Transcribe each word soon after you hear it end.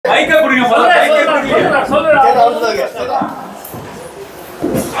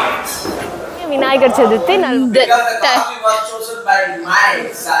விநாயகர் சதுர்த்தி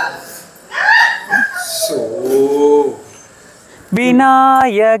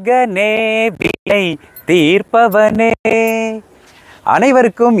விநாயகனே வினை தீர்ப்பவனே.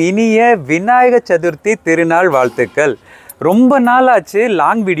 அனைவருக்கும் இனிய விநாயக சதுர்த்தி திருநாள் வாழ்த்துக்கள். ரொம்ப நாள் ஆச்சு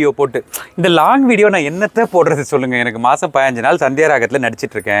லாங் வீடியோ போட்டு. இந்த லாங் வீடியோ நான் என்னத்தை போடுறது சொல்லுங்கள். எனக்கு மாதம் 15 நாள் சந்தியாராகத்தில்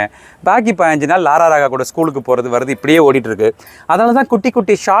நடிச்சிட்ருக்கேன். பாக்கி 15 நாள் லாரா கூட ஸ்கூலுக்கு போகிறது வருது இப்படியே ஓடிட்டுருக்கு. அதனால தான் குட்டி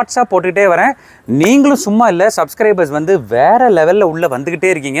குட்டி ஷார்ட்ஸாக போட்டுக்கிட்டே வரேன். நீங்களும் சும்மா இல்லை, சப்ஸ்கிரைபர்ஸ் வந்து வேறு லெவலில் உள்ளே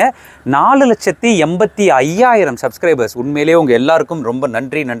வந்துக்கிட்டே இருக்கீங்க. 4,85,000 சப்ஸ்கிரைபர்ஸ். உண்மையிலேயே உங்கள் எல்லாருக்கும் ரொம்ப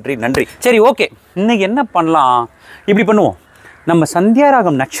நன்றி நன்றி நன்றி. சரி, ஓகே, இன்றைக்கி என்ன பண்ணலாம்? இப்படி பண்ணுவோம். நம்ம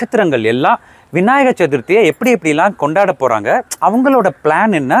சந்தியாராகம் நட்சத்திரங்கள் எல்லாம் விநாயகர் சதுர்த்தியை எப்படிலாம் கொண்டாட போகிறாங்க, அவங்களோட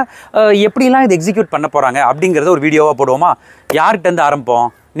பிளான் என்ன, எப்படிலாம் இது எக்ஸிக்யூட் பண்ண போகிறாங்க அப்படிங்கிறத ஒரு வீடியோவாக போடுவோமா? யார்கிட்டேருந்து ஆரம்பிப்போம்?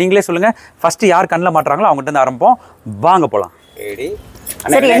 நீங்களே சொல்லுங்கள். ஃபஸ்ட்டு யார் கண்ணில் மாட்டுறாங்களோ அவங்ககிட்ட ஆரம்பிப்போம். வாங்க போகலாம்.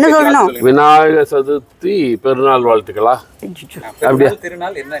 சரி, என்ன சொல்லணும்? விநாயகர் சதுர்த்தி பெருநாள் வாழ்த்துக்களா? அப்படியே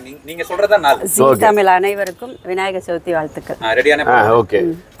திருநாள் என்ன நீங்க சொல்றதா நாள்? தமிழ் அனைவருக்கும் விநாயகர் சதுர்த்தி வாழ்த்துக்கள். ரெடியான? ஓகே,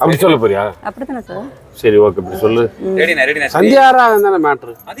 அப்படி சொல்ல போறியா? அப்படிதானே சார்? சரி, ஓகே, இப்படி சொல்லு. ரெடினா சந்தியாராகம் தானே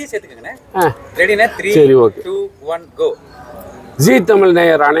மேட்டர். அதே சேர்த்துக்கங்கண்ணே. ரெடினா 3 2 1 கோ. ஜி தமிழ்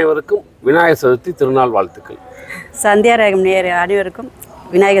நேயர் அனைவருக்கும் விநாயகர் சதுர்த்தி திருநாள் வாழ்த்துக்கள். சந்தியாராகம் நேயர் அனைவருக்கும்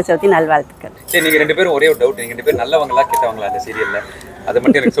விநாயகர் சதுர்த்தி நல்வாழ்த்துக்கள். சரி, நீங்க ரெண்டு பேரும் ஒரே ஒரு டவுட். நீங்க ரெண்டு பேரும் நல்லவங்களா கெட்டவங்களா அந்த சீரியல்ல? அதை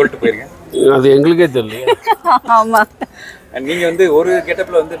மட்டும் எனக்கு சொல்லிட்டு போயிருங்க. அது எங்களுக்கே தெரியல. ஆமா, நீங்க வந்து ஒரு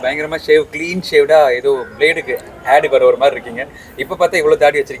கெட்டப்ல வந்து பயங்கரமா ஷேவ், க்ளீன் ஷேவ்டா ஏதோ பிளேடுக்கு ஆட் வர ஒரு மாதிரி இருக்கீங்க. இப்ப பார்த்தா இவ்வளவு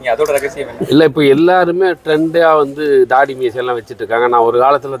தாடி வச்சிருக்கீங்க. அதோட ரகசியம் என்ன? இல்ல, இப்போ எல்லாருமே ட்ரெண்டா வந்து தாடி மீசையெல்லாம் வச்சுட்டு இருக்காங்க. நான் ஒரு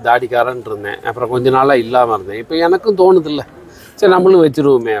காலத்துல தாடிக்காரன் இருந்தேன், அப்புறம் கொஞ்ச நாளா இல்லாம இருந்தேன். இப்போ எனக்கும் தோணுது இல்ல, சரி நம்மளும்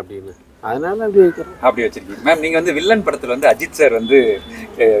வச்சிருவோமே அப்படின்னு, அதனால அப்படி வைக்கிறோம். அப்படி வச்சிருக்கீங்க. மேம், நீங்க வந்து வில்லன் படத்துல வந்து அஜித் சார் வந்து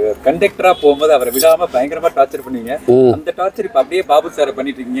கண்டக்டரா போகும்போது அவரை விடாம பயங்கரமா டார்ச்சர் பண்ணீங்க. அந்த டார்ச்சர் இப்ப அப்படியே பாபு சார்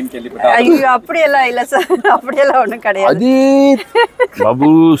பண்ணிட்டு இருக்கீங்கன்னு கேள்விப்பட்டேன். ஐயோ, அப்படியெல்லாம் இல்ல சார், அப்படியெல்லாம் ஒண்ணும் கிடையாது. அஜித்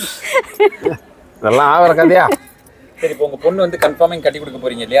பாபுஸ் இதெல்லாம் ஆகிற கதையா? சரி, இப்போ உங்க பொண்ணு வந்து கன்ஃபார்மிங் கட்டி கொடுக்க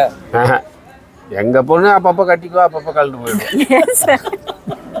போறீங்க இல்லையா? எங்க பொண்ணு அப்பப்ப கட்டிக்குவா, அப்பப்ப கழட்டு போயிடும்.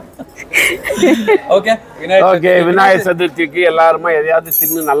 ஓகே, விநாயகர் சதுர்த்திக்கு எல்லாருமே எதையாவது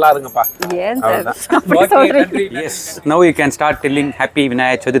தின்னு நல்லா இருங்கப்பா. Yes, now you can start telling happy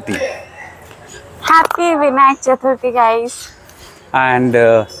Vinayaga Chaturthi. Happy Vinayaga Chaturthi guys. And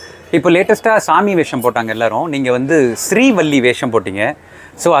இப்போ லேட்டஸ்டா சாமி வேஷம் போட்டாங்க எல்லாரும். நீங்க வந்து ஸ்ரீவல்லி வேஷம் போட்டீங்க.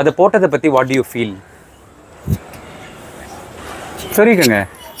 ஸோ அதை போட்டதை பத்தி what do you feel? சொல்லிக்கங்க.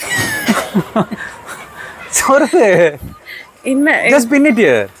 சொல்லுங்க. என்ன? Just pin it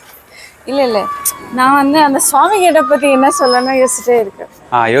here. இல்ல நான் வந்து அந்த சுவாமி கிட்ட பத்தி என்ன சொல்லணும் யோசிச்சிட்டே இருக்கேன்.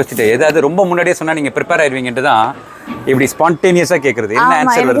 யோசிச்சிட்டே ஏதாவது ரொம்ப முன்னாடியே சொன்னா நீங்க ப்ரிப்பேர் ஆயிருவீங்கன்ட்டு தான் இப்படி ஸ்பான்டேனியஸா கேக்குறது. என்ன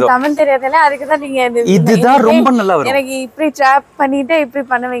ஆன்சர் வருதோ? தமிழ் தெரியாதல, அதுக்கு தான் நீங்க இதுதான் ரொம்ப நல்லா வரும். எனக்கு இப்படி ட்ராப் பண்ணிட்டு இப்படி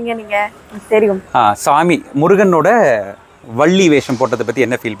பண்ணுவீங்க நீங்க, தெரியும். சாமி முருகனோட வள்ளி வேஷம் போட்டதை பத்தி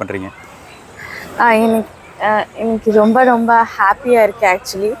என்ன ஃபீல் பண்றீங்க? எனக்கு ரொம்ப ரொம்ப ஹாப்பியாக இருக்குது.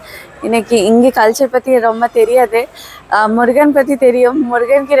 ஆக்சுவலி எனக்கு இங்கே கல்ச்சர் பற்றி ரொம்ப தெரியாது. முருகன் பற்றி தெரியும்.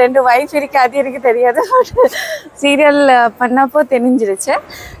 முருகனுக்கு 2 வைஃப் இருக்கு, அது எனக்கு தெரியாது. சீரியல் பண்ணப்போ தெரிஞ்சிருச்சு.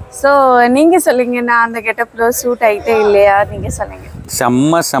 ஸோ நீங்கள் சொல்லுங்கள், நான் அந்த கெட்டப்பில் சூட் ஆகிட்டே இல்லையா? நீங்கள் சொல்லுங்கள்.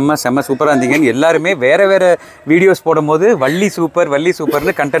 செம்ம சூப்பராக இருந்தீங்கன்னு எல்லாருமே வேறு வீடியோஸ் போடும்போது வள்ளி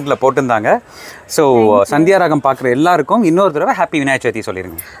சூப்பர்னு கண்டென்ட்டில் போட்டிருந்தாங்க. ஸோ சந்தியாராகம் பார்க்குற எல்லாருக்கும் இன்னொரு தடவை ஹாப்பி விநாயகர் சதுர்த்தி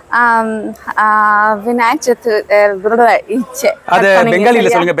சொல்லிடுங்க. விநாயகர் சதுர்த்தி அது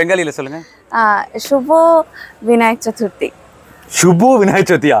பெங்காலியில் சொல்லுங்கள். சுபோ விநாயகர் சதுர்த்தி. சுபோ விநாயகர்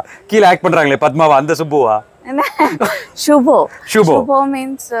சதுர்த்தியா? கீழே ஆக்ட் பண்ணுறாங்களே பத்மாவா, அந்த சுபுவா? Shubho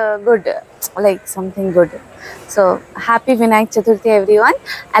means good, like something good. So happy Vinayaga Chaturthi everyone,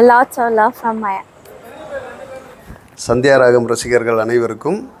 and lots of love from Maaya. Sandhya Raagam ரசிகர்கள்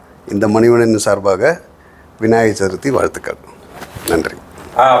அனைவருக்கும் இந்த மணிவண்ணன் சார்பாக விநாயகர் சதுர்த்தி வாழ்த்துக்கள். நன்றி.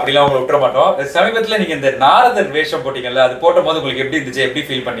 அப்படிலாம் உங்களை விட்டுற மாட்டோம். சமீபத்தில் நீங்கள் இந்த நாரதர் வேஷம் போட்டீங்கல்ல, அது போட்ட போது உங்களுக்கு எப்படி இருந்துச்சு? எப்படி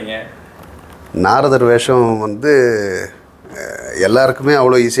ஃபீல் பண்ணீங்க? நாரதர் வேஷம் வந்து எல்லாருக்குமே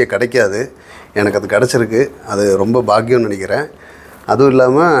அவ்வளோ ஈஸியாக கிடைக்காது. எனக்கு அது கிடச்சிருக்கு. அது ரொம்ப பாக்கியம்னு நினைக்கிறேன். அதுவும்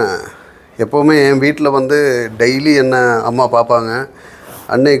இல்லாமல் எப்போவுமே என் வீட்டில் வந்து டெய்லி என்ன அம்மா பார்ப்பாங்க.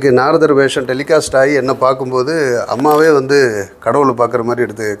 அன்னைக்கு நாரதர் வேஷம் டெலிகாஸ்ட் ஆகி என்ன பார்க்கும்போது அம்மாவே வந்து கடவுளை பார்க்குற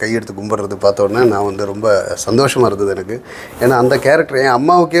மாதிரி கையெடுத்து கும்பிட்றது பார்த்தோன்னே நான் வந்து ரொம்ப சந்தோஷமாக இருந்தது எனக்கு. ஏன்னா அந்த கேரக்டர் என்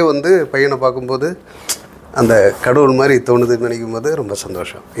அம்மாவுக்கே வந்து பையனை பார்க்கும்போது அந்த கடவுள் மாதிரி தோணுதுன்னு நினைக்கும் போது ரொம்ப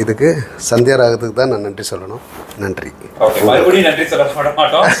சந்தோஷம். இதுக்கு சந்தியாராகத்துக்கு தான் நான் நன்றி சொல்லணும். நன்றி.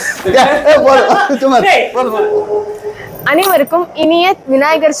 அனைவருக்கும் இனிய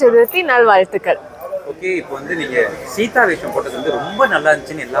விநாயகர் சதுர்த்தி நல்வாழ்த்துக்கள். ஓகே இப்போ வந்து நீங்க சீதா வேஷம் போட்டது வந்து ரொம்ப நல்லா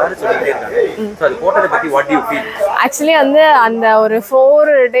இருந்துச்சுன்னு எல்லாரும் சொல்லிட்டே இருக்காங்க. ஸோ அது போட்டதை பத்தி what to you feel? Actually வந்து அந்த ஒரு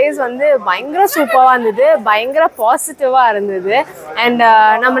 4 days வந்து பயங்கர சூப்பராக இருந்தது, பயங்கர பாசிட்டிவாக இருந்தது. அண்ட்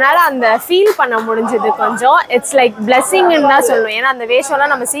நம்மளால அந்த ஃபீல் பண்ண முடிஞ்சது கொஞ்சம். இட்ஸ் லைக் பிளெஸிங்னு தான் சொல்லணும். ஏன்னா அந்த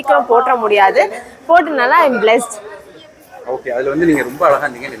வேஷம்லாம் நம்ம சீக்கிரம் போட்ட முடியாது. போட்டனால ஐ எம் பிளெஸ்ட். ஓகே, அதில் வந்து நீங்கள் ரொம்ப அழகாக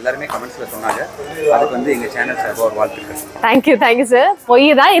இருந்தீங்கன்னு எல்லாருமே கமெண்ட்ஸில் சொன்னாங்க. அதுக்கு வந்து எங்கள் சேனல் சார்பாக ஒரு வாழ்த்துக்கள். Thank you sir. பொய்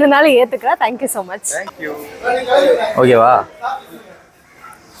தான் இருந்தாலும் ஏற்றுக்கிறேன். Thank you so much. தேங்க்யூ. ஓகேவா?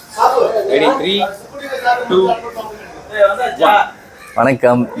 ரெடி 3 2 1.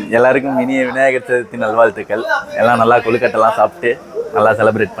 வணக்கம், எல்லாருக்கும் இனிய விநாயகர் சதுர்த்தி நல்வாழ்த்துக்கள். எல்லாம் நல்லா கொழுக்கட்டெல்லாம் சாப்பிட்டு நல்லா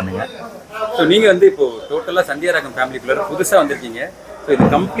செலிப்ரேட் பண்ணுங்க. ஸோ நீங்கள் வந்து இப்போ டோட்டலாக சந்தியாராகம் ஃபேமிலிக்குள்ளே புதுசாக வந்திருக்கீங்க. ஸோ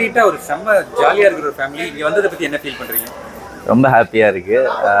இது கம்ப்ளீட்டாக ஒரு செம்ம ஜாலியாக இருக்கிற ஒரு ஃபேமிலி. இங்கே வந்ததை பற்றி என்ன ஃபீல் பண்ணுறீங்க? ரொம்ப ஹாப்பியாக இருக்குது.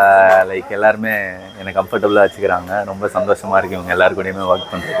 லைக் எல்லாருமே என்னை கம்ஃபர்டபுளாக வச்சுக்கிறாங்க. ரொம்ப சந்தோஷமாக இருக்குது இவங்க எல்லாரு கூடயுமே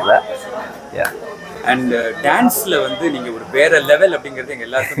ஒர்க் பண்ணுறதுல. அண்ட் டான்ஸில் வந்து நீங்கள் ஒரு வேற லெவல் அப்படிங்கிறது எங்கள்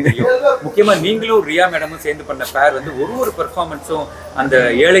எல்லாருக்கும் தெரியும். முக்கியமாக நீங்களும் ரியா மேடமும் சேர்ந்து பண்ண பேர் வந்து ஒரு பெர்ஃபார்மன்ஸும் அந்த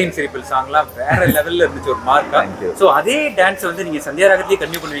ஏழையின் சிரிப்பில் சாங்லாம் வேற லெவலில் இருந்துச்சு, ஒரு மார்க்கா. ஸோ அதே டான்ஸ் வந்து நீங்கள் சந்தியாராகத்தையே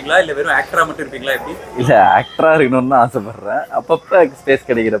கன்டினியூ பண்ணுவீங்களா இல்லை வெறும் ஆக்டராக மட்டும் இருப்பீங்களா எப்படி? இல்லை, ஆக்டராக இருக்கணும்னு தான் ஆசைப்பட்றேன். அப்பப்போ ஸ்பேஸ்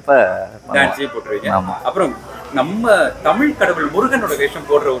கிடைக்கிறப்ப டான்ஸே போட்டுருவீங்க. ஆமாம். அப்புறம் நம்ம தமிழ் கடவுள் முருகனோட வேஷம்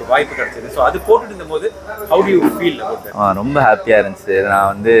போடுற ஒரு வாய்ப்பு கிடைச்சது. ஸோ அது போட்டுட்டு இருந்தபோது how to you feel about that? ரொம்ப ஹாப்பியாக இருந்துச்சு. நான்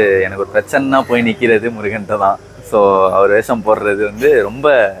வந்து எனக்கு ஒரு பிரச்சனைனா போய் நிற்கிறது முருகன்ட்ட தான். ஸோ அவர் வேஷம் போடுறது வந்து ரொம்ப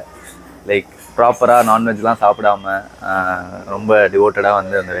லைக் ப்ராப்பராக நான்வெஜ்லாம் சாப்பிடாம ரொம்ப டிவோட்டடாக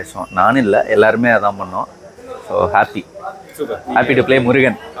வந்து அந்த வேஷம். நானும் இல்லை, எல்லாருமே அதான் பண்ணோம். So happy to play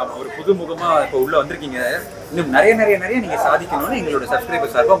Murugan. ஒரு புது முகமாக இப்போ உள்ளே வந்திருக்கீங்க. இன்னும் நிறைய நீங்கள் சாதிக்கணும்னு எங்களோட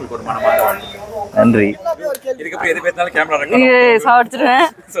சப்ஸ்கிரைபர் சார்பாக உங்களுக்கு ஒரு மனமார்ந்த வாழ்த்து. நன்றி. இதுக்கப்புறம் எது பேசினாலும் கேமரா சாப்பிடுறேன்.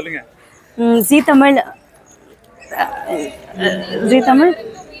 சொல்லுங்க. ஜீ தமிழ்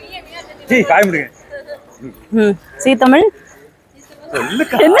காய் முடிங்க. ஜீ தமிழ்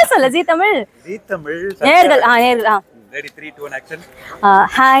என்ன சொல்ல? ஜீ தமிழ் நேயர்கள் ரெடி 3 2 1 ஆக்ஷன்.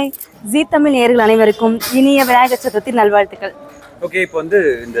 ஹாய், ஜீ தமிழ் நேயர்கள் அனைவருக்கும் இனிய விநாயகர் சதுர்த்தி நல்வாழ்த்துக்கள். ஓகே, இப்போ வந்து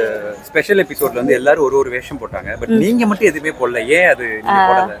இந்த ஸ்பெஷல் எபிசோட்ல வந்து எல்லாரும் ஒரு வேஷம் போட்டாங்க. பட் நீங்க மட்டும் எதுவுமே போடல. ஏன் அது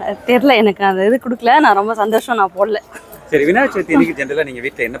தெரியல, எனக்கு அந்த இது கொடுக்கல. நான் ரொம்ப சந்தோஷம், நான் போடல. சரி, விநாயகர் சதுர்த்தி இன்னைக்கு ஜென்ரலா நீங்க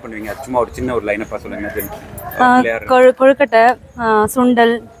வீட்டில் என்ன பண்ணுவீங்க? சும்மா ஒரு சின்ன ஒரு லைனப்பா சொல்லுங்க. கொழுக்கட்டை,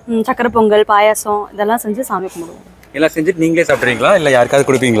 சுண்டல், சக்கரை பொங்கல், பாயாசம் இதெல்லாம் செஞ்சு சாமி கும்பிடுவோம். எல்லாம் செஞ்சுட்டு நீங்களே சாப்பிட்றீங்களா இல்லை யாருக்காவது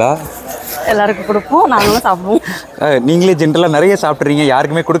கொடுப்பீங்களா? எல்லாருக்கும் கொடுப்போம், நாங்களும் சாப்பிடுவோம். நீங்களே ஜென்ரலாக நிறைய சாப்பிட்றீங்க,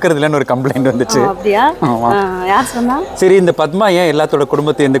 யாருக்குமே கொடுக்கறது இல்லைன்னு ஒரு கம்ப்ளைண்ட் வந்துச்சு. அப்படியா? யார் சொன்னா? சரி, இந்த பத்மா ஏன் எல்லாத்தோட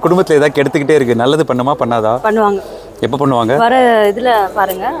இந்த குடும்பத்தில் ஏதாவது கெடுத்துக்கிட்டே இருக்கு? நல்லது பண்ணுமா பண்ணாதா? பண்ணுவாங்க. எப்போ பண்ணுவாங்க? வர இதில்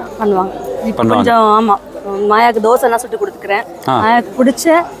பாருங்க பண்ணுவாங்க. கொஞ்சம் ஆமாம், மாயாவுக்கு தோசை எல்லாம் சுட்டு கொடுத்துக்கிறேன். மாயாவுக்கு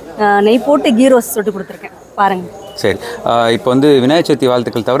பிடிச்ச நெய் போட்டு கீ ரோஸ் சுட்டு கொடுத்துருக்கேன், பாருங்க. சரி, இப்போ வந்து விநாயகர் சதுர்த்தி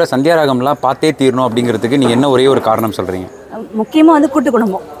வாழ்த்துக்கள் தவிர சந்தியாராகம்லாம் பார்த்தே தீரணும் அப்படிங்கிறதுக்கு நீங்கள் என்ன ஒரே ஒரு காரணம் சொல்கிறீங்க? முக்கியமாக வந்து கூட்டு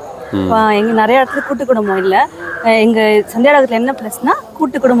குடும்பம். எங்கள் நிறைய இடத்துல கூட்டு குடும்பம் இல்லை. எங்கள் சந்தியாராகத்தில் என்ன ப்ளஸ்னா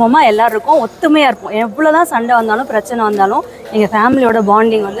கூட்டு குடும்பமாக எல்லோரும் இருக்கோம், ஒத்துமையாக இருப்போம். எவ்வளோதான் சண்டை வந்தாலும் பிரச்சனை வந்தாலும் எங்கள் ஃபேமிலியோட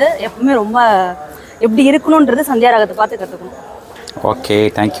பாண்டிங் வந்து எப்பவுமே ரொம்ப எப்படி இருக்கணுன்றது சந்தியாராகத்தை பார்த்து கற்றுக்கணும். Okay,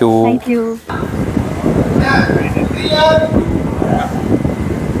 thank you.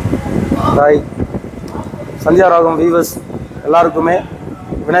 Hi, Sandhya Raagam viewers எல்லாருக்குமே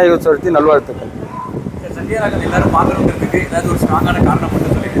விநாயகர் சதுர்த்தி நல்வாழ்த்துக்கள். சந்தியாராகம் எல்லாரும் பார்க்கணுங்கிறதுக்கு ஏதாவது ஒரு ஸ்ட்ராங்கான காரணம்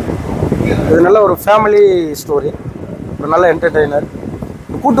மட்டும் சொல்லிடுங்க. இது நல்ல ஒரு ஃபேமிலி ஸ்டோரி, ஒரு நல்ல என்டர்டெய்னர்.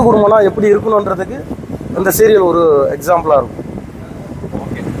 கூட்டு குடும்பம்னா எப்படி இருக்கணுன்றதுக்கு இந்த சீரியல் ஒரு எக்ஸாம்பிளாக இருக்கும்.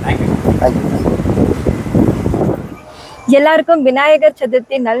 Okay, thank you. எல்லாருக்கும் விநாயகர்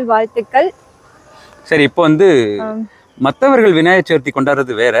சதுர்த்தி நல்வாழ்த்துக்கள். சரி, இப்போ வந்து மற்றவர்கள் விநாயகர் சதுர்த்தி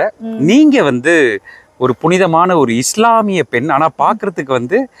கொண்டாடுறது வேற, நீங்க வந்து ஒரு புனிதமான ஒரு இஸ்லாமிய பெண், ஆனால் பார்க்கறதுக்கு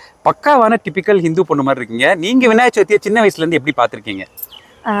வந்து பக்காவான டிபிக்கல் ஹிந்து பொண்ணு மாதிரி இருக்கீங்க. நீங்க விநாயகர் சதுர்த்தியை சின்ன வயசுலேருந்து எப்படி பார்த்துருக்கீங்க?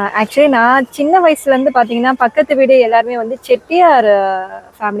 ஆக்சுவலி நான் சின்ன வயசுலேருந்து பார்த்தீங்கன்னா பக்கத்து வீடு எல்லாருமே வந்து செட்டியார்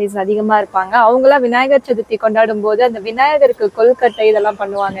ஃபேமிலிஸ் அதிகமாக இருப்பாங்க. அவங்களாம் விநாயகர் சதுர்த்தி கொண்டாடும் போது அந்த விநாயகருக்கு கொழுக்கட்டை இதெல்லாம்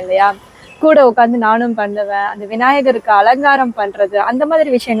பண்ணுவாங்க இல்லையா, கூட உட்காந்து நானும் பண்ணுவேன். அந்த விநாயகருக்கு அலங்காரம் பண்ணுறது அந்த மாதிரி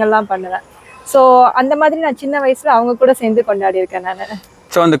விஷயங்கள்லாம் பண்ணுவேன். ஸோ அந்த மாதிரி நான் சின்ன வயசில் அவங்க கூட சேர்ந்து கொண்டாடி இருக்கேன் நான்.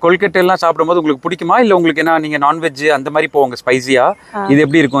 ஸோ அந்த கொல்கட்டை எல்லாம் சாப்பிடும்போது உங்களுக்கு பிடிக்குமா? இல்லை உங்களுக்கு என்ன, நீங்கள் நான்வெஜ் அந்த மாதிரி போவாங்க ஸ்பைசியா, இது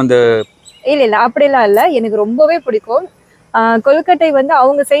எப்படி இருக்கும்? அந்த இல்லை அப்படிலாம் இல்லை, எனக்கு ரொம்பவே பிடிக்கும். கொழுக்கட்டை வந்து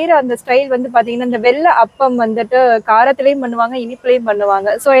அவங்க செய்கிற அந்த ஸ்டைல் வந்து பார்த்தீங்கன்னா இந்த வெள்ளை அப்பம் வந்துட்டு காரத்துலேயும் பண்ணுவாங்க, இனிப்புலையும் பண்ணுவாங்க.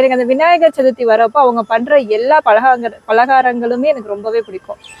 ஸோ எனக்கு அந்த விநாயகர் சதுர்த்தி வரப்போ அவங்க பண்ணுற எல்லா பலகாரங்களுமே எனக்கு ரொம்பவே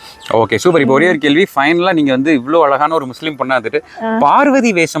பிடிக்கும். Okay, super. இப்போ ஒரே ஒரு கேள்வி ஃபைனலாக, நீங்கள் வந்து இவ்வளோ அழகான ஒரு முஸ்லீம் பொண்ணா இருந்துட்டு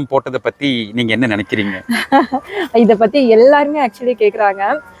பார்வதி வேஷம் போட்டதை பற்றி நீங்கள் என்ன நினைக்கிறீங்க? இதை பற்றி எல்லாருமே ஆக்சுவலி கேட்குறாங்க.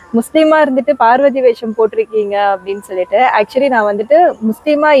 முஸ்லீமா இருந்துட்டு பார்வதி வேஷம் போட்டிருக்கீங்க அப்படின்னு சொல்லிட்டு. ஆக்சுவலி நான் வந்துட்டு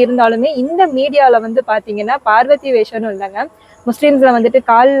முஸ்லீமா இருந்தாலுமே இந்த மீடியால வந்து பாத்தீங்கன்னா பார்வதி வேஷம்னு இல்லைங்க, முஸ்லீம்ஸ்ல வந்துட்டு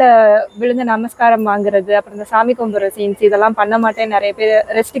காலில் விழுந்து நமஸ்காரம் வாங்குறது, அப்புறம் இந்த சாமி கும்பிட்ற சீன்ஸ் இதெல்லாம் பண்ண மாட்டேன், நிறைய பேர்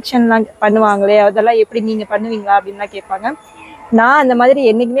ரெஸ்ட்ரிக்ஷன்லாம் பண்ணுவாங்களே, அதெல்லாம் எப்படி நீங்க பண்ணுவீங்களா அப்படின்லாம் கேட்பாங்க. நான் அந்த மாதிரி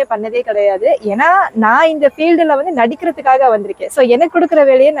என்னைக்குமே பண்ணதே கிடையாது. ஏன்னா நான் இந்த ஃபீல்டுல வந்து நடிக்கிறதுக்காக வந்திருக்கேன். ஸோ எனக்கு கொடுக்குற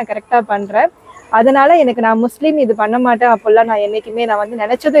வேலையை நான் கரெக்டாக பண்றேன். அதனால எனக்கு நான் முஸ்லீம் இது பண்ண மாட்டேன் அப்பெல்லாம் நான் என்னைக்குமே நான் வந்து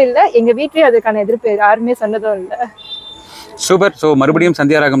நினைச்சதும் இல்லை. எங்க வீட்லயும் அதுக்கான எதிர்ப்பு யாருமே சொன்னதும் இல்லை. சூப்பர். ஸோ மறுபடியும்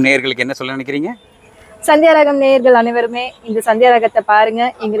சந்தியாராகம் நேயர்களுக்கு என்ன சொல்ல நினைக்கிறீங்க? சந்தியாராகம் நேயர்கள் அனைவருமே இந்த சந்தியாராகத்தை பாருங்க,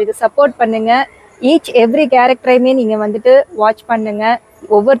 எங்களுக்கு சப்போர்ட் பண்ணுங்க. ஈச் எவ்ரி கேரக்டரையுமே நீங்க வந்துட்டு வாட்ச் பண்ணுங்க.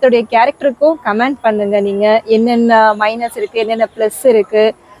 ஒவ்வொருத்தருடைய கேரக்டருக்கும் கமெண்ட் பண்ணுங்க. நீங்க என்னென்ன மைனஸ் இருக்கு, என்னென்ன ப்ளஸ் இருக்கு,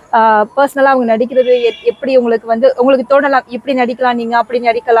 பர்சனலாக அவங்க நடிக்கிறது எப்படி உங்களுக்கு வந்து உங்களுக்கு தோணலாம், இப்படி நடிக்கலாம், நீங்க அப்படி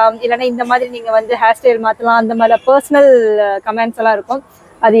நடிக்கலாம், இல்லைன்னா இந்த மாதிரி நீங்க வந்து ஹேர் ஸ்டைல் மாற்றலாம், அந்த மாதிரி பர்சனல் கமெண்ட்ஸ் எல்லாம் இருக்கும்.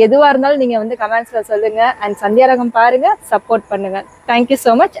 அது எதுவாக இருந்தாலும் நீங்க வந்து கமெண்ட்ஸ்ல சொல்லுங்க. அண்ட் சந்தியாராகம் பாருங்க, சப்போர்ட் பண்ணுங்க. Thank you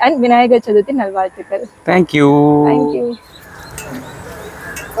so much and Vinayagar Chaturthi நல்வாழ்த்துக்கள். தேங்க்யூ. தேங்க்யூ.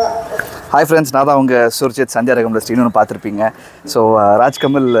 ஹாய் ஃப்ரெண்ட்ஸ், நான் தான் உங்கள் சுர்ஜித் சந்தியாரகமில் ஸ்ரீனு பார்த்துருப்பீங்க. ஸோ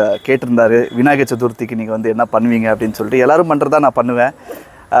ராஜ்கமல் கேட்டிருந்தாரு விநாயகர் சதுர்த்திக்கு நீங்கள் வந்து என்ன பண்ணுவீங்க அப்படின்னு சொல்லிட்டு. எல்லோரும் பண்ணுறதா நான் பண்ணுவேன்.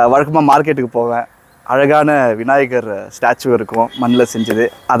 வழக்கமாக மார்க்கெட்டுக்கு போவேன், அழகான விநாயகர் ஸ்டாச்சு இருக்கும் மண்ணில் செஞ்சது,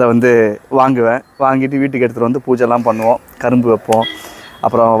 அதை வந்து வாங்குவேன். வாங்கிட்டு வீட்டுக்கு எடுத்துகிட்டு வந்து பூஜைலாம் பண்ணுவோம், கரும்பு வைப்போம்.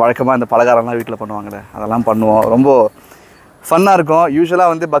 அப்புறம் வழக்கமாக இந்த பலகாரம்லாம் வீட்டில் பண்ணுவாங்களே அதெல்லாம் பண்ணுவோம். ரொம்ப ஃபன்னாக இருக்கும்.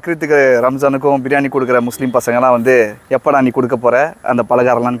 யூஸ்வலாக வந்து பக்ரீத்துக்கு ரம்ஜானுக்கும் பிரியாணி கொடுக்குற முஸ்லீம் பசங்கள்லாம் வந்து எப்போடா நீ கொடுக்க போகிற அந்த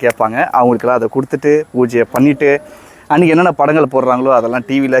பலகாரம்லான்னு கேட்பாங்க. அவங்களுக்கெல்லாம் அதை கொடுத்துட்டு பூஜையை பண்ணிவிட்டு அன்றைக்கி என்னென்ன படங்கள் போடுறாங்களோ அதெல்லாம்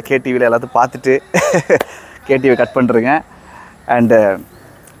டிவியில் கேடிவியில் எல்லாத்தையும் பார்த்துட்டு கேடிவி கட் பண்ணுறேங்க. அண்டு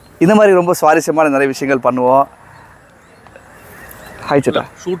இந்த மாதிரி ரொம்ப சுவாரஸ்யமான நிறைய விஷயங்கள் பண்ணுவோம். Hi சட்டா,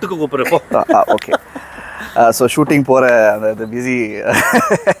 ஷூட்டுக்கு கூப்பிட்றப்போ okay. ஸோ ஷூட்டிங் போகிற அந்த பிஸி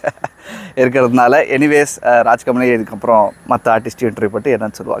இருக்கிறதுனால எனிவேஸ் ராஜ்கமலே இதுக்கப்புறம் மற்ற ஆர்டிஸ்ட் இன்டர்வியூ போட்டு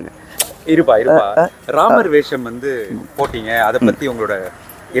என்னன்னு சொல்லுவாங்க. இருப்பா ராமர் வேஷம் வந்து போட்டீங்க, அதை பற்றி உங்களோட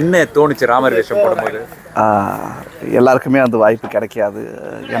என்ன தோணுச்சு ராமர் வேஷம் போடும்போது? எல்லாருக்குமே அந்த வாய்ப்பு கிடைக்காது,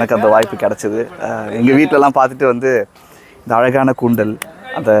 எனக்கு அந்த வாய்ப்பு கிடைச்சிது. எங்கள் வீட்டிலலாம் பார்த்துட்டு வந்து இந்த அழகான கூண்டல்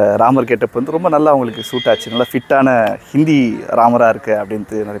அந்த ராமர் கெட்டப் வந்து ரொம்ப நல்லா அவங்களுக்கு சூட் ஆச்சு, நல்லா ஃபிட்டான ஹிந்தி ராமராக இருக்குது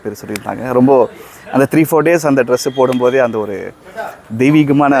அப்படின்ட்டு நிறைய பேர் சொல்லியிருந்தாங்க. ரொம்ப அந்த 3-4 டேஸ் அந்த ட்ரெஸ்ஸு போடும்போதே அந்த ஒரு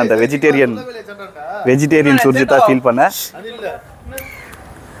தெய்வீகமான அந்த வெஜிடேரியன் சுர்ஜித்தாக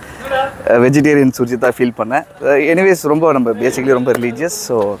ஃபீல் பண்ணேன். எனிவேஸ் ரொம்ப நம்ம பேசிக்கலி ரொம்ப ரிலீஜியஸ்.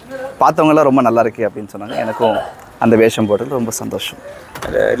 ஸோ பார்த்தவங்களாம் ரொம்ப நல்லா இருக்கு அப்படின்னு சொன்னாங்க. எனக்கும் அந்த வேஷம் போட்டது ரொம்ப சந்தோஷம்.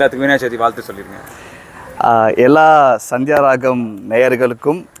 எல்லாத்துக்கும் விநாயகர் சதுர்த்தி வாழ்த்து சொல்லிடுங்க. எல்லா சந்தியாராகம்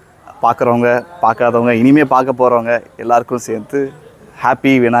நேயர்களுக்கும், பார்க்குறவங்க பார்க்காதவங்க இனிமேல் பார்க்க போகிறவங்க எல்லாருக்கும் சேர்த்து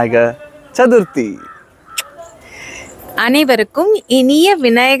ஹாப்பி விநாயகர் சதுர்த்தி. அனைவருக்கும் இனிய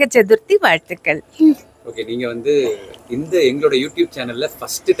விநாயகர் சதுர்த்தி வாழ்த்துக்கள். ஓகே, நீங்க வந்து இந்த எங்களோட யூடியூப் சேனல்ல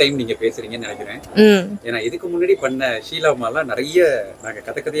ஃபர்ஸ்ட் டைம் நீங்க பேசுறீங்கன்னு நினைக்கிறேன். ஏன்னா இதுக்கு முன்னாடி பண்ண ஷீலாமாலாம் நிறைய நாங்க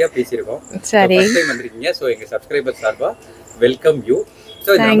கதையா பேசியிருக்கோம். சரி, ஃபர்ஸ்ட் டைம் வந்திருக்கீங்க. ஸோ எங்க சப்ஸ்கிரைபர் சார்பா வெல்கம் யூ.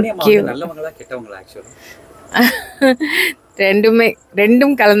 ஸோ நல்லவங்களா கெட்டவங்களா? ஆக்சுவலா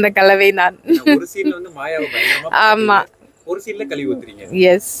ரெண்டும் கலந்த கலவை தான். ஒரு சீன்ல வந்து மாயாவை பயங்கரமா, ஆமா, ஒரு சீன்ல கழுவி ஊத்துறீங்க.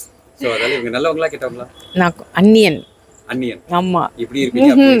 எஸ். சோ அதால இவங்க நல்லவங்களா கெட்டவங்களா? நான் அன்னியன். ஆமா, இப்படி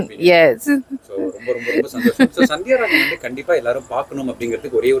இருப்பீங்க அப்படி இருப்பீங்க. எஸ். சோ ரொம்ப ரொம்ப ரொம்ப சந்தோஷம். சோ சந்தியாராகம் வந்து கண்டிப்பா எல்லாரும் பார்க்கணும்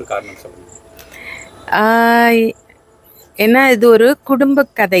அப்படிங்கிறதுக்கு ஒரே ஒரு காரணம் சொல்லுங்க. ஏன்னா இது ஒரு குடும்ப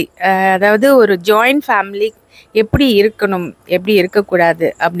கதை. அதாவது ஒரு ஜாயிண்ட் ஃபேமிலி எப்படி இருக்கணும், எப்படி இருக்கக்கூடாது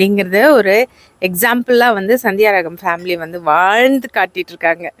அப்படிங்கிறத ஒரு எக்ஸாம்பிளாக வந்து சந்தியாராகம் ஃபேமிலி வந்து வாழ்ந்து காட்டிட்டு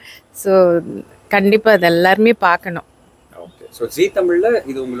இருக்காங்க. ஸோ கண்டிப்பாக அது எல்லாருமே பார்க்கணும். ஓகே. ஸோ ஜீ தமிழில்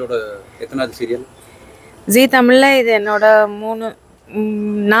இது உங்களோட எத்தனாவது சீரியல்? ஜீ தமிழில் இது என்னோட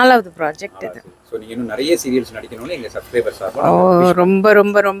 4வது ப்ராஜெக்ட் இது. ஸோ நீங்கள் இன்னும் நிறைய சீரியல்ஸ் நடிக்கணும்னு எங்கள் சப்ஸ்கிரைபர்ஸ் சார்பாக ரொம்ப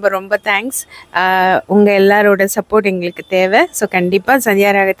ரொம்ப ரொம்ப ரொம்ப தேங்க்ஸ். உங்கள் எல்லாரோட சப்போர்ட் எங்களுக்கு தேவை. ஸோ கண்டிப்பாக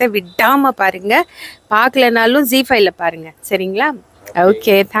சந்தியாராகத்தை விடாமல் பாருங்கள். பார்க்கலனாலும் ஜீ5ல பாருங்கள், சரிங்களா?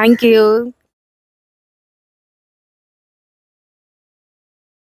 Okay, thank you.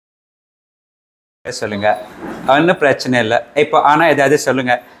 சொல்லுங்க, ஒன்றும் பிரச்சனை இல்லை. இப்போ ஆனால் ஏதாவது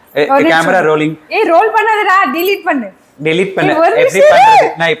சொல்லுங்க. Camera rolling. ரோல் பண்ணாதடா, delete பண்ணு. எப்படி பண்றது?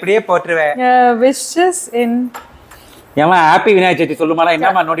 நான் இப்படியே போட்டுருவேன். Wishes in ஏமா ஹாப்பி விநாயகர் சதுர்த்தி சொல்லுமாடா.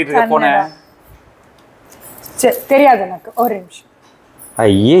 என்னமா நோண்டிட்டு இருக்க போனே? தெரியாது எனக்கு. ஒரு நிமிஷம்.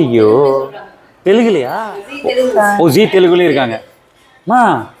 ஐயோ, தெலுங்குலையா? ஓ, ஜீ தெலுங்குல இருக்காங்க. மா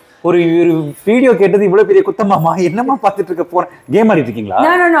ஒரு வீடியோ கேட்டது இவ்வளவு பெரிய குத்தமாமா? என்னமா பார்த்துட்டு இருக்க போறேன்? கேம் ஆடிட்டு இருக்கீங்களா?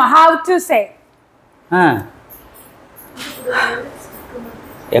 No, how to say.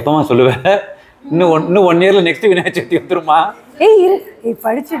 எப்பமா சொல்லுவேன்? இன்னும் 1 இயர்ல நெக்ஸ்ட் விநாயகர் சதுர்த்தி வந்துருமா? ஏய் இரு, ஏய்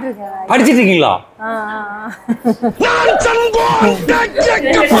படிச்சிட்டு இருக்கேன். படிச்சிட்டு இருக்கீங்களா?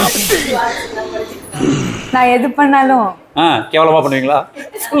 நான் எது பண்ணாலும் கேவலமா பண்ணுவீங்களா?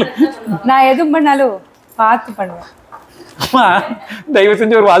 நான் எது பண்ணாலும் பார்த்து பண்ணுவேன். அம்மா தயவு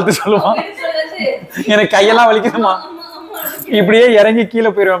செஞ்சு ஒரு வாழ்த்து சொல்லுமா. எனக்கு கையெல்லாம் வலிக்குதுமா. இப்படியே இறங்கி கீழே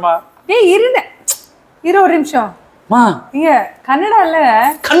போயிருவேமா. ஏய் இருங்க, இரு ஒரு நிமிஷம். மா இங்க கன்னடால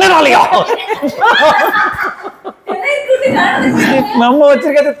கன்னடாலயா? நம்ம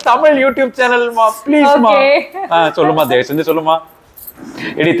வச்சிருக்கிறது தமிழ் யூடியூப் சேனல்மா. ப்ளீஸ்மா. சொல்லுமா, தயவு செஞ்சு சொல்லுமா.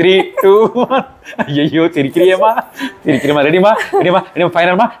 ரெடி 3 2 1. ஐயோ சிரிக்கிறியேமா. ரெடிமா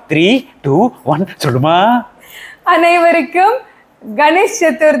ஃபைனல்மா. 3 2 1 சொல்லுமா. அனைவருக்கும் கணேஷ்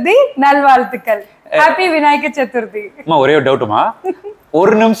சதுர்த்தி நல்வாழ்த்துக்கள். ஹாப்பி விநாயகர் சதுர்த்தி. அம்மா ஒரே ஒரு டவுட்டுமா.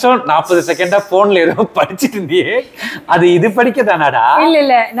 1 நிமிஷம் 40 செகண்டா போன்ல ஏதோ படிச்சிட்டு இருந்தியே, அது இது படிக்க தானாடா?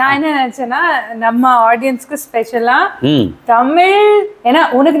 இல்ல நான் என்ன நினைச்சேன்னா நம்ம ஆடியன்ஸ்க்கு ஸ்பெஷலா தமிழ், ஏன்னா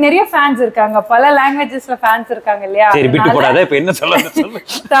உனக்கு நிறைய ஃபேன்ஸ் இருக்காங்க, பல லாங்குவேஜஸ்ல ஃபேன்ஸ் இருக்காங்க இல்லையா? சரி விட்டு போடாத. இப்ப என்ன சொல்லு.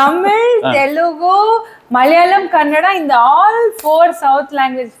 தமிழ், தெலுங்கு, மலையாளம், கன்னடா, இந்த ஆல் 4 சவுத்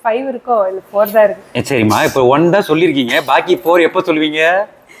லாங்குவேஜ் 5 இருக்கோ இல்ல 4 தான் இருக்கு. சரிம்மா, இப்ப 1 தான் சொல்லிருக்கீங்க, பாக்கி 4 எப்ப சொல்லுவீங்க?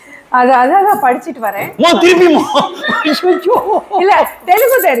 அதான் படிச்சிட்டு வரேன். திருப்பியுமா? இல்ல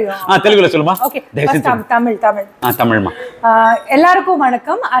தெலுங்கு தெரியும். தெலுங்குல சொல்லுமா. ஓகே தமிழ். தமிழ்மா. எல்லாருக்கும்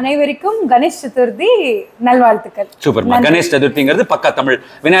வணக்கம். அனைவருக்கும் கணேஷ் சதுர்த்தி நல்வாழ்த்துக்கள். சூப்பர்மா. கணேஷ் சதுர்த்திங்கிறது பக்கா தமிழ்,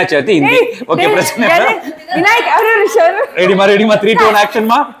 விநாயகர் சதுர்த்தி ஹிந்தி. ஓகே பிரச்சனை இல்ல. ரெடிமா 3 2 1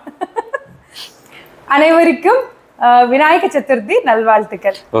 ஆக்ஷன்மா. அனைவருக்கும் விநாயகர் சதுர்த்தி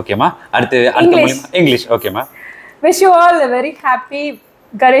நல்வாழ்த்துக்கள். ஓகேமா. அடுத்து இங்கிலீஷ். ஓகேமா. Wish you all a very happy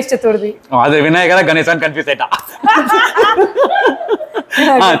Ganesh Chaturthi. அது விநாயகரா கணேசன் கன்ஃபியூஸ் ஆயிட்டா.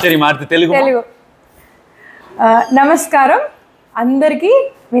 சரிமா. அடுத்து தெலுங்கு. நமஸ்காரம் అందరికి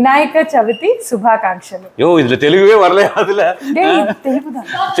వినాయక చవితి శుభాకాంక్షలు. இதுல தெலுங்குவே வரல. அதுல தெலுங்குதான்.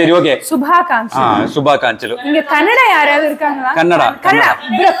 சரி ஓகே. శుభాకాంక్షలు. இங்க கன்னடா யாராவது இருக்காங்களா? கன்னடா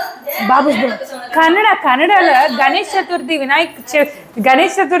பாபு கன்னடால கணேஷ் சதுர்த்தி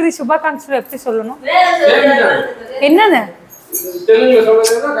கணேஷ் சதுர்த்தி శుభాకాంక్షలు எப்படி சொல்லணும்? என்னன்னு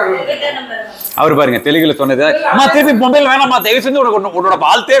அவர் பாருங்க தெலுங்குல சொன்னது. திருப்பி மொபைல் வேணாமா, தயவு செஞ்சு உன்னோட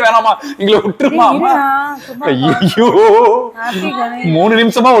வாழ்த்தே வேணாமா, எங்களை விட்டுருமா. ஐயோ 3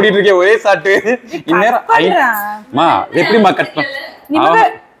 நிமிஷமா ஓடிட்டு இருக்கேன் ஒரே சாட்டு. இந்நேரம் எப்படிமா கட் பண்ண?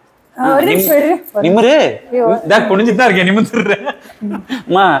 நிமிரு குனிஞ்சுதான் இருக்கேன், நிமிர்ந்துடுறேன்.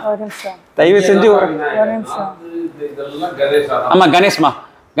 தயவு செஞ்சு ஆமா கணேஷ்மா.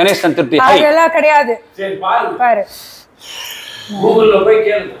 கணேஷ் சதுர்த்தி கிடையாது. பாரு கூகுள்ல போய்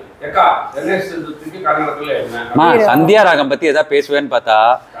கேளுங்க. ஏக்கா கணேஷ் சதுர்த்திக்கு கன்னடத்துல என்ன? சந்தியாராகம் பத்தி ஏதாவது பேசுவேன்னு பார்த்தா,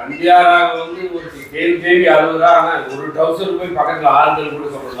 சந்தியாராகம் வந்து ஒரு கேள்வி அழுகுதா. ஆனா ஒரு டவுசர் போய் பக்கத்துல ஆளுகள் கூட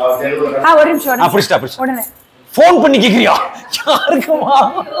சொல்றாங்க. ஒரு நிமிஷம் உடனே ஃபோன் பண்ணி கேக்குறியா? யாருக்குமா?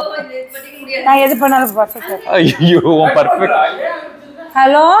 நான் எது பண்ணாலும் பர்ஃபெக்ட். ஐயோ பர்ஃபெக்ட்.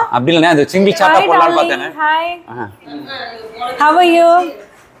 ஹலோ அப்படி இல்ல, அது சிங்கிள் சாட்டா போடலாம்னு பார்த்தேன். Hi how are you?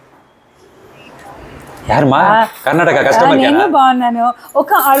 యారమా Karnataka customer కేనా? నేను బాగున్నాను.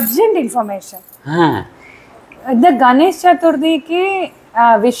 ఒక urgent information. The Ganesh చతుర్థికి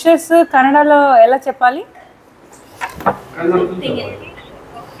wishes కన్నడలో ఎలా చెప్పాలి?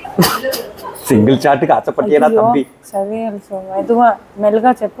 సింగిల్ చాట్ కి ఆచపట్టియరా తమ్మి? సరే మెదువా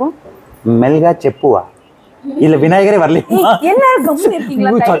మెల్గా చెప్పు. మెల్గా చెప్పువా? இல்ல விநாயகரே வரல. எல்லாரும் கம்முனு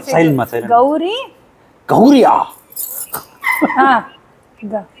இருக்கீங்களா? சைலன்ட்மா silent. கௌரியா?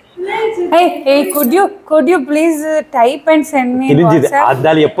 Hey, could you please type and send me WhatsApp?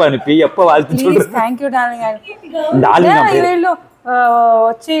 அதால எப்ப அனுப்பி எப்ப வாழ்த்து சொல்ற? Please, thank you darling. darling ఇవేలో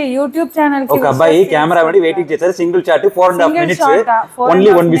వచ్చి YouTube ఛానల్ కి ఒక అబ్బాయి కెమెరా పెట్టి వెయిటింగ్ చేశారు. Single chat 4.5 minutes only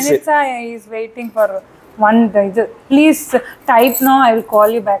 1 miss. He is waiting for one. Please type now, I will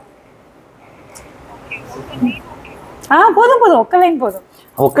call you back. போதும் ఒక్క లైన్ పోదుం.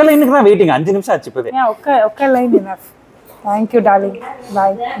 ఒక్క లైన్కి నా వెయిటింగ్ 5 నిమిషాలు ఆச்சு இப்பவே. ఒక్క line enough. Thank you darling.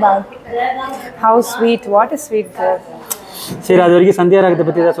 Bye. How sweet. What a sweet girl. சரி அது வரைக்கும் சந்தியா ராகத்தை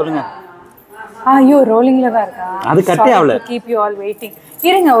பத்தி ஏதாவது சொல்லுங்க. ஐயோ ரோலிங்ல தான் இருக்கா? அது கட்டே ஆவல. Keep you all waiting.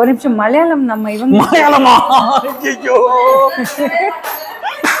 இருங்க ஒரு நிமிஷம். மலையாளம் நம்ம இவங்க மலையாளமா? ஐயோ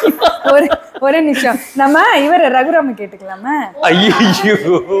ஒரு நிமிஷம். நம்ம இவர ரகுராம கேட்டுக்கலாமா? ஐயோ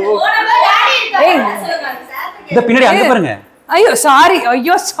ஏய் இத பின்னாடி அங்க பாருங்க. ஐயோ சாரி.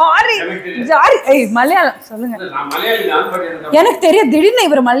 ஏய் மலையாளம் சொல்லுங்க. நான் மலையாளி தான் பட் எனக்கு தெரியும். திடீர்னு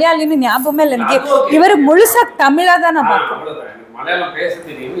இவர் மலையாளின்னு ஞாபகமே இல்லை எனக்கு. இவர் முழுசா தமிழா தான் நான் பார்க்கிறேன். மலையாளம் பேச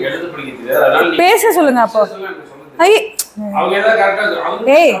தெரியும், எழுத படிக்க தெரியாது. அதனால பேச சொல்லுங்க அப்போ. அவங்க ஏதா கரெக்ட்டா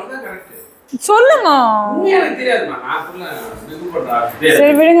அவங்க ஏய் சொல்லுங்க. எனக்கு தெரியாதுமா, நான் ஃபுல்லா இது பண்றேன்.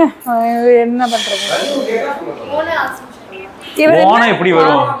 சரி விடுங்க, என்ன பண்றது? ஓணம் எப்படி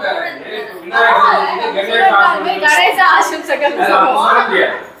வரும்?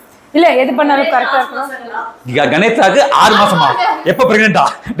 இல்ல எது பண்ணாலும் கரெக்டா இருக்கணும். கணேசாக்கு 6 மாசமா? எப்ப பிரெக்னண்டா?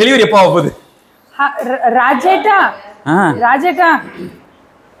 டெலிவரி எப்போ ஆக போகுது? ராஜேட்டா, ராஜேட்டா,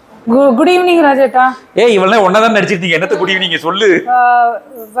 குட் ஈவினிங் ராஜேட்டா. ஏய் இவளே ஒன்னதான் நடிச்சிருந்தீங்க, என்னத்த குட் ஈவினிங் சொல்லு.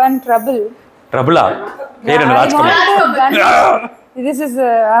 One trouble. ட்ரபிளா? பேர் என்ன? Rajkamal. This is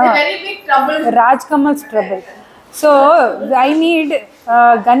very big trouble. Rajkamal's trouble. So I need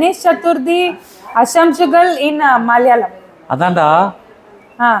Ganesh Chaturthi Ashamsugal in Malayalam. அதான்டா.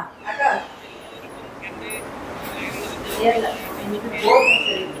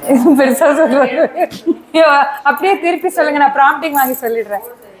 பெருசா சொல்லுங்க. அப்படியே திருப்பி சொல்லுங்க, நான் ப்ராம்ப்டிங் வாங்கி சொல்லிடுறேன்.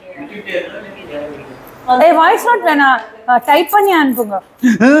 ஏய் வாய்ஸ் நோட் வேணா, டைப் பண்ணி அனுப்புங்க.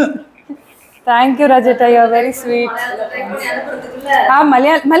 Thank you ராஜேட்டா, you are very sweet.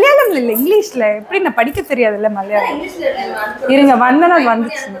 மலையாளம்ல இல்லை, இங்கிலீஷ்ல. எப்படி நான் படிக்க தெரியாதுல்ல மலையாளம். இருங்க, வந்தனா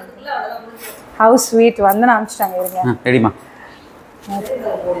வந்துச்சு. ஹவு ஸ்வீட், வந்தனா அனுப்பிச்சிட்டாங்க. இருங்க ரெடிமா.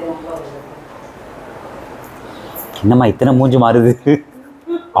 என்னம்மா இத்தனை மூஞ்சி மாறுது?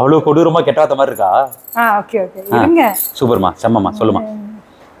 அவ்வளவு கொடூரமா கெட்டாத மாதிரி இருக்கா? ஓகே ஓகே, இருங்க. சூப்பர்மா, செம்மம்மா, சொல்லுமா.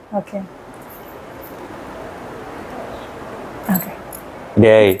 Okay okay.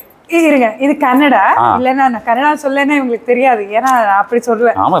 டேய் இருங்க, இது கன்னடா. இல்லைன்னா நான் கன்னடா சொல்லலைன்னா இவங்களுக்கு தெரியாது, ஏன்னா அப்படி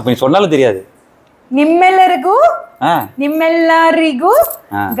சொல்லுவேன். ஆமா, இப்ப நீ சொன்னாலும் தெரியாது. ನಿಮ್ಮೆಲ್ಲರಿಗೂ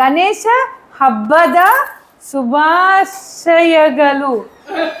ಗಣೇಶ ಹಬ್ಬದ ಶುಭಾಶಯಗಳು.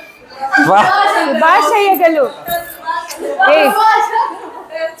 ಶುಭಾಶಯಗಳು.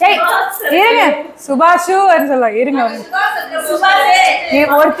 இருங்க, சுபாஷு சொல்ல. இருங்க,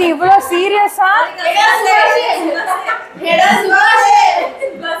 ஒருத்தி இவ்வளோ சீரியஸா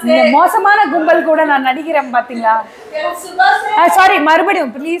மோசமான கும்பல் கூட நான் நடிக்கிறேன் பாத்தீங்களா? சாரி,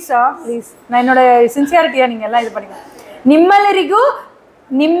 மறுபடியும் ப்ளீஸ் ப்ளீஸ், நான் என்னோட சின்சியாரிட்டியா நீங்க எல்லாம் இது பண்ணிக்கலாம்.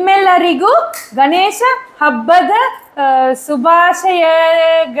 ನಿಮ್ಮೆಲ್ಲರಿಗೂ ಗಣೇಶ ಹಬ್ಬದ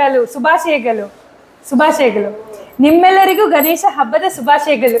ಶುಭಾಶಯಗಳು. ಶುಭಾಶಯಗಳು, ಶುಭಾಶಯಗಳು. ನಿಮ್ಮೆಲ್ಲರಿಗೂ ಗಣೇಶ ಹಬ್ಬದ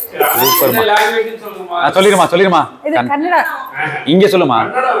ಶುಭಾಶಯಗಳು. சொல்லிருமா, சொல்லிருமா. இது கன்னடா. இங்க சொல்லுமா.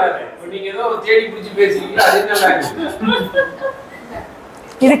 நீங்க ஏதோ தேடி பிடிச்சி பேசுறீங்க, அது நல்லா இருக்கு.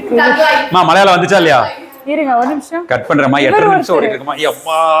 மலையாளம் வந்துச்சா இல்லையா? இருங்க ஒரு நிமிஷம் கட் பண்றேமா. 8 நிமிஷம் ஓடிட்டு இருக்குமா?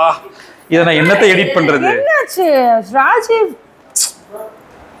 அப்பா, இத நான் என்னத்தை எடிட் பண்றது? என்னாச்சு Rajiv?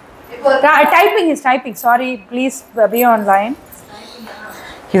 Typing. Sorry, please be online.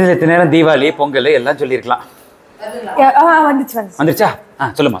 இதுல இத்தனை நேரம் தீபாவளி, பொங்கல் எல்லாம் சொல்லிருக்கலாம். வந்துச்சா?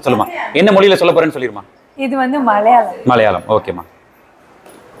 சொல்லுமா. என்ன மொழியில சொல்ல போறேன்னு சொல்லிருமா. இது வந்து மலையாளம். மலையாளம், ஓகேமா.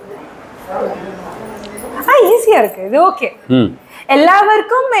 ஈஸியா இருக்கு இது. ஓகே.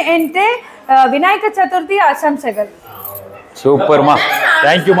 எல்லாருக்கும் என்கிட்ட விநாயக சதுர்த்தி ஆசம்சைகள். சூப்பர்மா,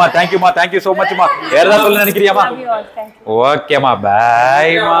 தேங்க்யூமா, தேங்க்யூ சோ மச்மா. வேற ஏதாவது சொல்ல நினைக்கிறியாமா? ஓகேமா,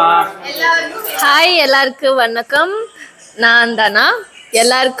 பைமா. ஹாய், எல்லாருக்கும் வணக்கம். நான் தானா.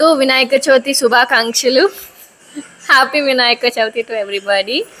 எல்லாருக்கும் Vinayaka Chaturthi சுபாகாங்ஷலு. Happy Vinayaka Chaturthi to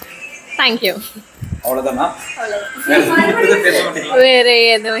everybody. Thank you. அவ்வளவுதானா? வேற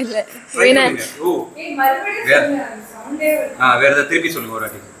எதுவும் இல்லை. வேற ஏதாவது திருப்பி சொல்லுங்க ஒரு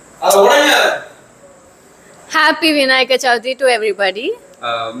வாட்டி. Happy Vinayaka Chavithi to everybody.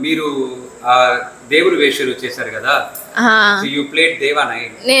 మీరు దేవుడు వేషాలు చేశారు కదా, సో యు ప్లేడ్ దేవా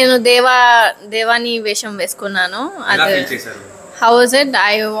నైట్. నేను దేవాని వేషం వేసుకున్నాను. ఎలా ఫీల్ చేశారు? How was it?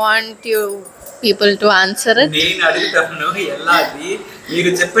 I want you people to answer it. నేను అడుగుతాను ఎలాది, మీరు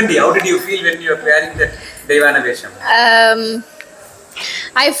చెప్పండి. How did you feel when you are wearing that దేవాన వేషం?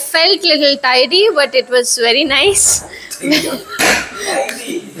 I felt little tidy, but it was very nice.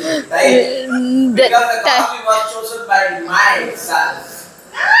 Because the costume was chosen by myself.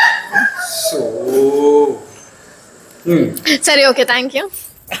 So. Sorry, okay, thank you.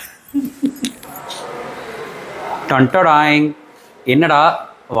 டன்டடாயிங். என்னடா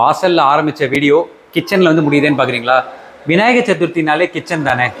வாசல்ல ஆரம்பிச்ச video கிச்சன்ல வந்து முடியுதேன்னு பாக்குறீங்களா? Vinayaka சதுர்த்தினாலே kitchen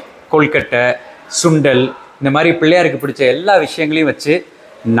தானே. கொல்கட்டை, சுண்டல், இந்த மாதிரி பிள்ளையாருக்கு பிடிச்ச எல்லா விஷயங்களையும் வச்சு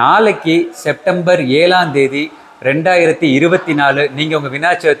நாளைக்கு செப்டம்பர் 7ஆம் தேதி 2024 நீங்கள் உங்கள்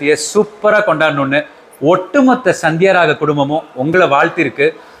விநாயகர் சதுர்த்தியை சூப்பராக கொண்டாடணுன்னு ஒட்டுமொத்த சந்தியாராக குடும்பமும் உங்களை வாழ்த்திருக்கு.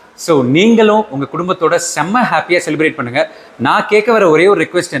 ஸோ நீங்களும் உங்கள் குடும்பத்தோட செம்ம ஹாப்பியாக செலிப்ரேட் பண்ணுங்கள். நான் கேட்க வர ஒரே ஒரு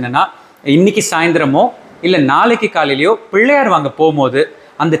ரெக்வெஸ்ட் என்னென்னா, இன்றைக்கி சாயந்தரமோ இல்லை நாளைக்கு காலையிலையோ பிள்ளையார் வாங்க போகும்போது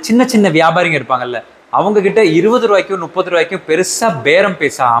அந்த சின்ன சின்ன வியாபாரிங்க இருப்பாங்கல்ல, அவங்கக்கிட்ட 20 ரூபாய்க்கும் 30 ரூபாய்க்கும் பெருசாக பேரம்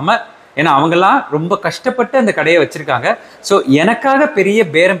பேசாமல் ஏன்னா அவங்கெல்லாம் ரொம்ப கஷ்டப்பட்டு அந்த கடையை வச்சுருக்காங்க. ஸோ எனக்காக பெரிய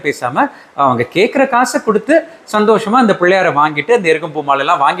பேரம் பேசாமல் அவங்க கேட்குற காசை கொடுத்து சந்தோஷமாக அந்த பிள்ளையாரை வாங்கிட்டு அந்த எருகம்பூ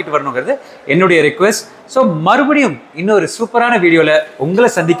மாலையெல்லாம் வாங்கிட்டு வரணுங்கிறது என்னுடைய ரிக்வெஸ்ட். ஸோ மறுபடியும் இன்னொரு சூப்பரான வீடியோவில்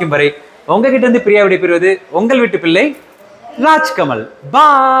உங்களை சந்திக்கும் வரை உங்ககிட்ட இருந்து பிரியா விடைபெறுவது உங்கள் வீட்டு பிள்ளை ராஜ்கமல்.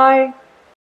 பாய்.